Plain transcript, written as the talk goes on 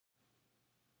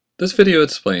This video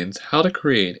explains how to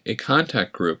create a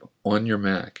contact group on your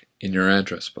Mac in your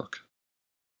address book.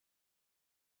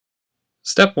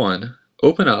 Step 1.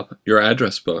 Open up your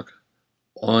address book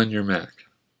on your Mac.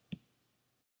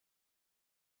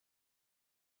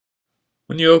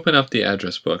 When you open up the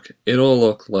address book, it'll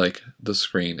look like the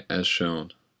screen as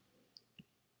shown.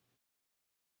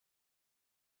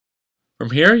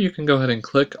 From here, you can go ahead and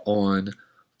click on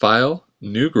File,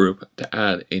 New Group to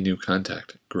add a new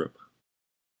contact group.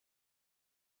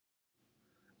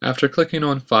 After clicking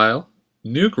on File,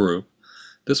 New Group,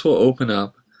 this will open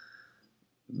up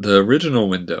the original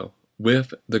window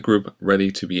with the group ready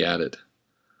to be added.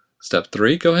 Step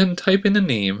 3, go ahead and type in a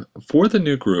name for the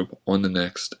new group on the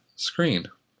next screen.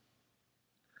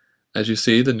 As you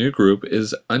see, the new group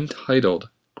is Untitled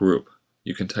Group.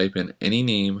 You can type in any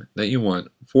name that you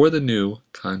want for the new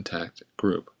contact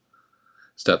group.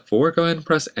 Step 4, go ahead and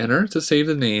press Enter to save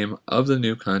the name of the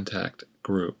new contact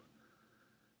group.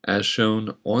 As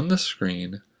shown on the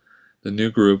screen, the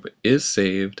new group is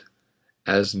saved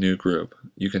as new group.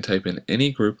 You can type in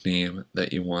any group name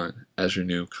that you want as your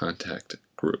new contact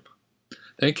group.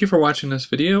 Thank you for watching this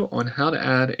video on how to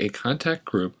add a contact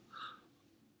group.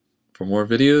 For more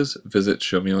videos, visit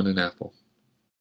Show Me on an Apple.